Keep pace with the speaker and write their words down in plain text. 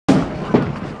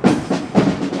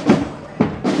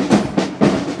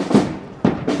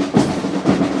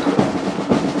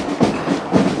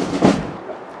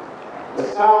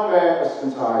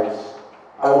St Ives,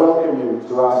 I welcome you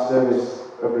to our service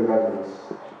of remembrance.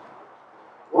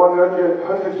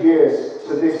 100 years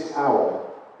to this hour,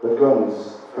 the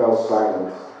guns fell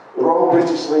silent. The Royal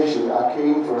British Legion are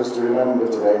keen for us to remember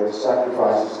today the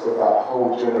sacrifices of that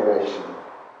whole generation.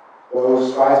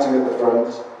 Those fighting at the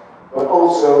front, but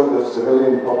also the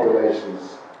civilian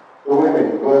populations, the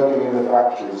women working in the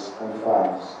factories and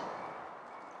farms.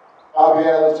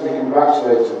 RBL is to be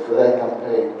congratulated for their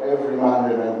campaign, Every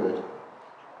Man Remembered.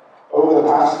 Over the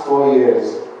past 4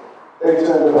 years, they've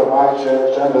turned up at my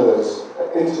church and others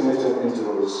at intermittent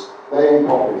intervals, laying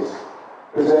poppies,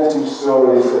 presenting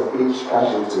stories of each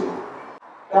casualty.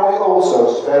 Can we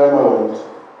also spare a moment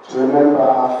to remember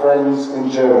our friends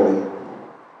in Germany,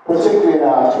 particularly in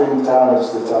our twin town of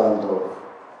St.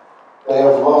 They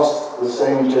have lost the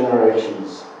same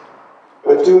generations,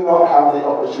 but do not have the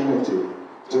opportunity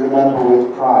to remember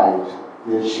with pride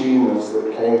the achievements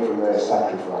that came from their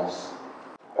sacrifice.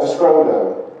 As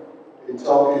Frodo, in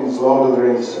Tolkien's Lord of the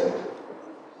Rings, said,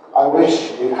 "I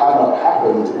wish it had not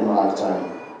happened in my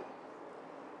time."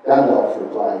 Gandalf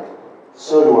replied,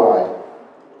 "So do I,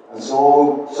 and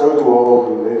so do all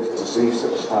who live to see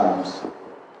such times.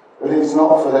 But it's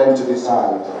not for them to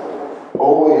decide.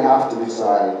 All we have to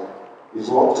decide is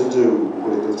what to do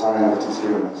with the time that is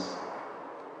given us."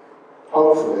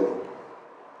 Hopefully,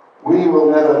 we will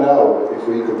never know if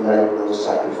we could make those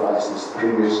sacrifices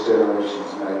previous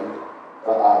generations made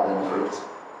for our benefit.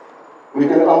 We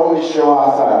can only show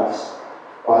our thanks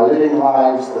by living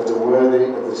lives that are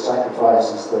worthy of the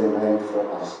sacrifices they made for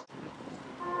us.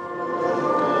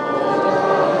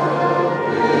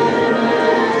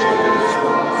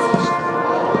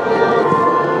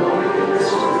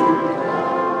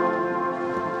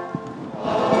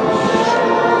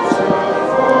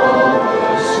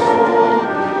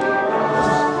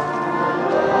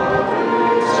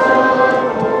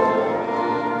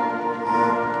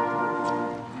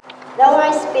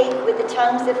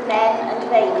 Tongues of men and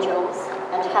of angels,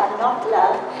 and have not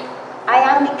love, I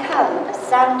am become a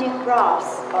sounding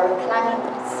brass or a clanging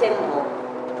cymbal.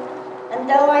 And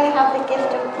though I have the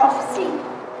gift of prophecy,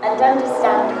 and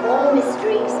understand all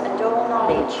mysteries and all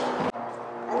knowledge,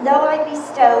 and though I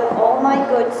bestow all my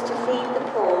goods to feed the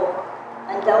poor,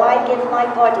 and though I give my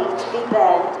body to be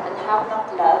burned and have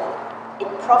not love,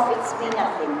 it profits me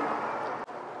nothing.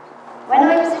 When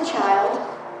I was a child,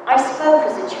 I spoke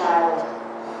as a child,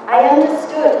 I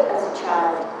understood as a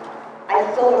child, I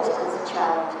thought as a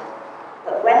child,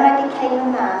 but when I became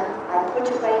a man, I put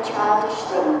away childish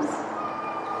things.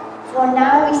 For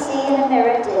now we see in a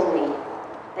mirror dimly,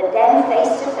 but then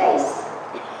face to face.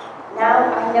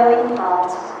 Now I know in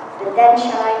part, but then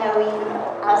shall I know even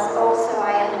as also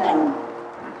I am known.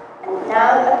 And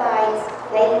now abides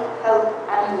faith, hope,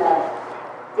 and love,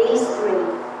 these three,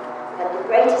 but the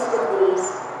greatest of these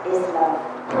is love.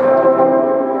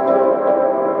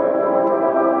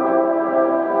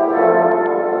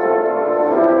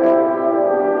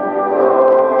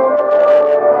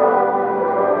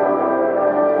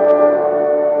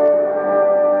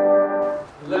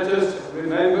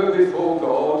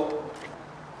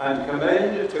 And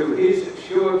commend to his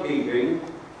sure keeping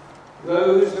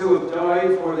those who have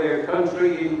died for their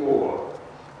country in war,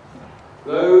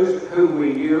 those whom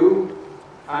we knew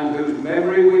and whose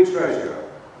memory we treasure,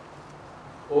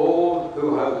 all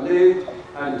who have lived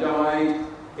and died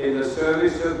in the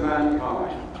service of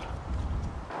mankind.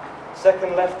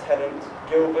 Second Lieutenant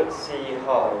Gilbert C.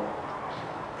 High,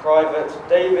 Private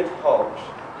David Hodge,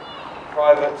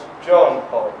 Private John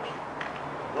Hodge,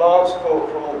 Lance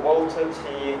Corporal Walter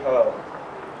T. Hearn,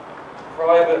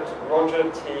 Private Roger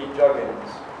T. Juggins,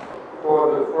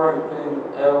 Private Franklin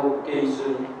L.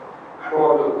 Geeson,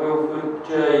 Private Wilford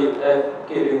J. F.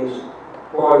 Giddings,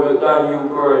 Private Daniel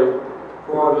Gray,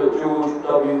 Private George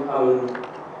W. Allen,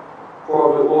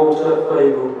 Private Walter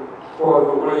Fable,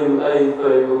 Private William A.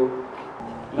 Fable,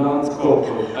 Lance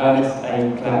Corporal Ernest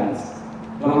A. Clements,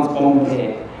 Lance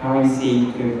Bombardier Harry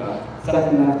C. Cooper,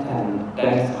 Second Lieutenant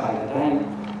Dennis Ida Day,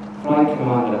 Flight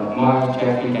Commander Miles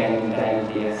Jeffrey Gaiman Day,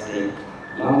 DSC,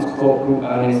 Lance Corporal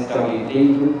Ernest W.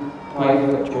 Deaton,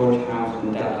 Private George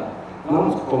Housen Della,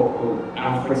 Lance Corporal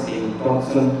Alfred C.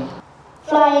 Dodson,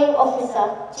 Flying Officer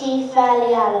G.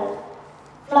 Fairley Allen,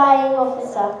 Flying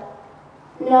Officer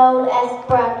Noel S.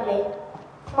 Bradley,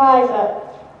 Private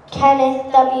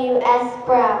Kenneth W. S.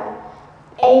 Brown,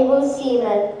 Able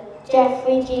Seaman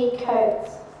Jeffrey G.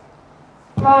 Coates,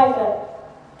 Private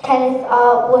Kenneth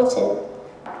R. Wotton,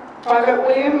 Private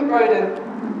William Roden,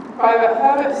 Private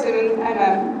Herbert Simmons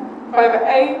MM, Private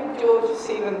A. George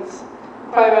Stevens,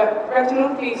 Private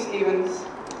Reginald P. Stevens,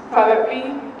 Private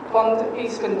B. Bond P.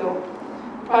 Spindle,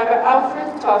 Private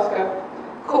Alfred Tasker,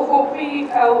 Corporal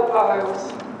B.L.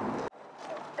 Burrows.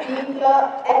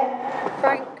 Bugler N.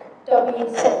 Frank W.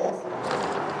 Sims.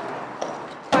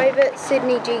 Private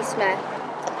Sidney G. Smith.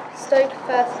 Stoke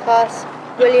First Class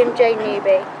William J.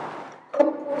 Newby.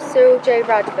 Corporal Cyril J.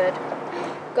 Radford.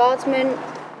 Guardsman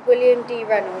William D.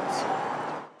 Reynolds.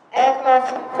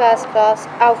 Aircraft First Class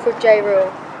Alfred J. Rule.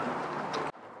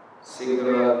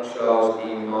 Singular Charles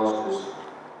E. Masters.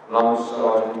 Lance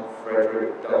Sergeant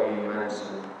Frederick W.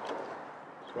 Manson.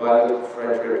 Private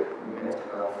Frederick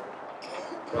Metcalf.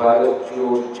 Private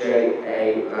George J.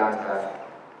 A. Landgraf.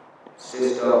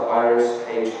 Sister Iris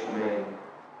H. May.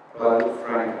 Private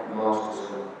Frank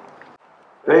Masterson.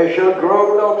 They shall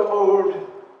grow not old,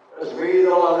 as we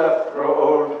that are left grow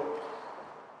old.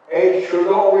 Age shall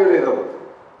not weary them,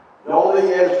 nor the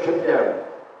years condemn.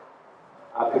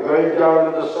 At the going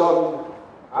down of the sun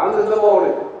and in the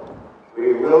morning,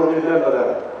 we will remember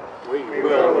them. We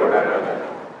will remember them.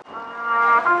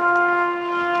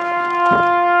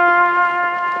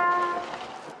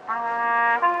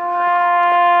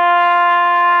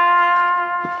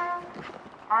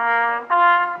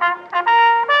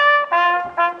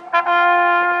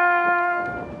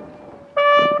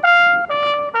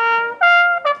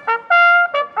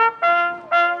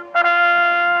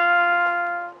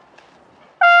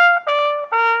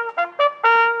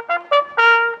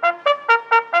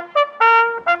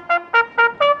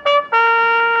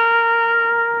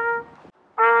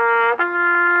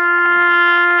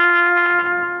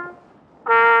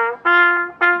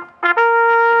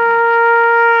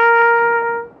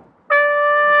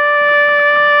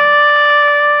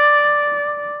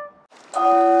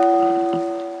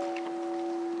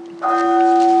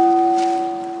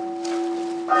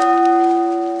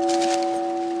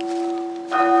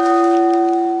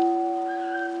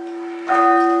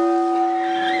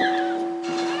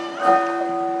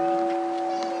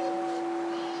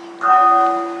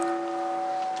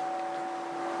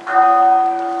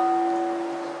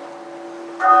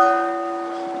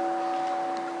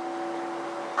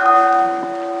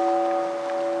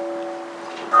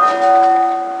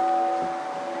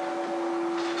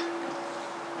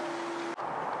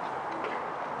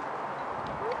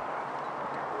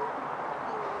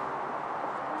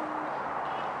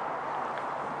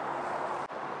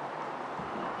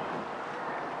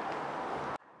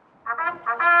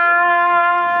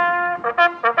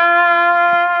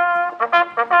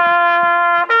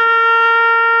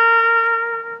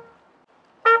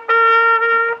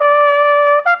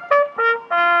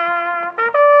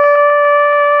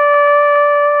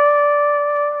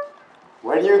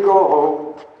 When you go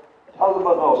home, tell them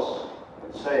of us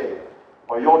and say,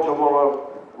 for your tomorrow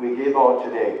we give our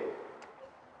today.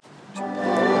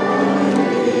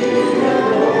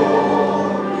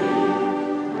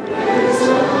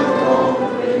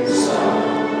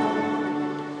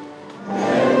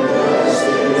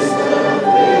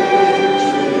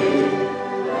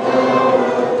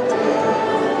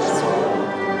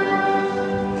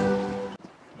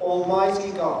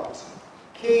 Almighty God,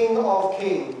 King of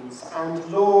kings and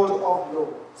Lord of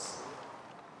lords,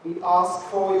 we ask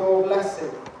for your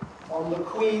blessing on the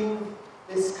Queen,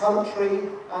 this country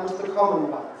and the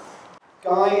Commonwealth.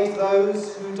 Guide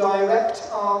those who direct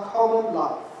our common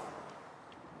life,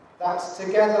 that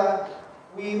together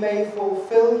we may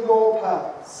fulfill your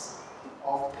purpose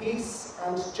of peace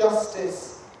and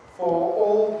justice for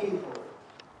all people,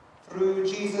 through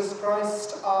Jesus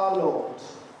Christ our Lord.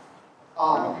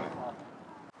 Amen.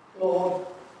 Lord,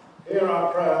 hear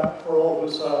our prayer for all who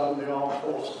serve in the armed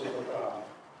forces of the Crown.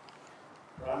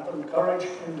 Grant them courage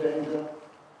in danger,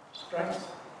 strength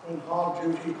when hard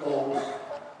duty calls,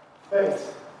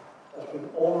 faith that when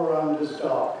all around is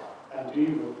dark and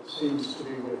evil seems to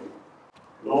be winning.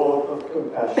 Lord of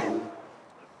compassion,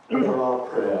 hear our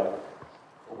prayer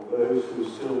for those who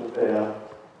still bear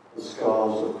the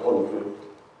scars of conflict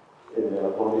in their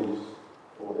bodies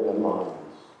or their minds.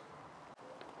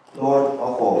 Lord of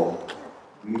all,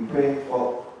 we pray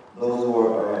for those who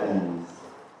were our enemies,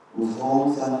 whose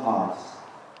homes and hearts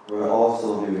were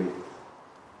also bereaved.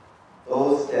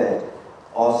 Those dead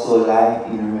also lie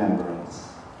in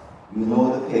remembrance. We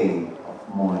know the pain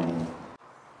of mourning.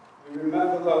 We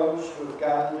remember those who have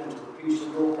gathered into the peace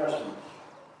of your presence,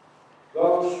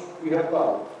 those we have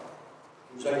loved,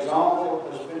 whose example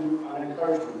has been an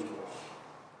encouragement to us.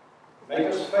 Make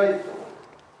us faithful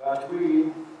that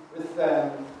we, with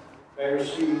them, may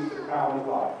receive the crown of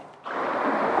life.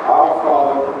 Our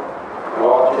Father, who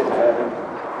art in heaven,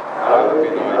 hallowed be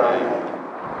thy name.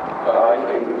 Thy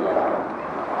kingdom come,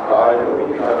 thy will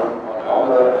be done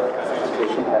on earth as it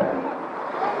is in heaven.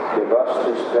 Give us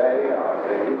this day our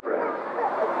daily bread,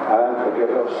 and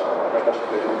forgive us our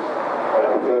trespasses,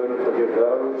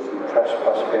 those who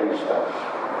trespass against us.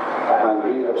 And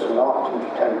lead us not into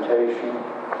temptation,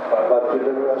 but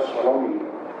deliver us from evil.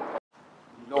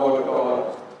 Lord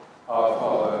God, our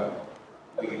Father,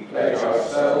 we pledge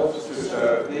ourselves to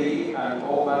serve Thee and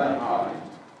all mankind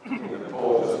in the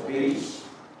cause of peace,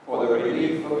 for the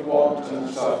relief of want and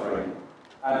suffering,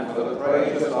 and for the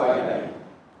praise of Thy name.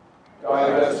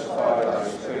 Guide us by Thy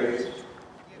Spirit.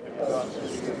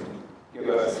 Give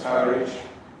us courage,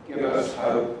 give us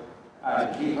hope,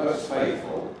 and keep us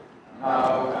faithful,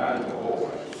 now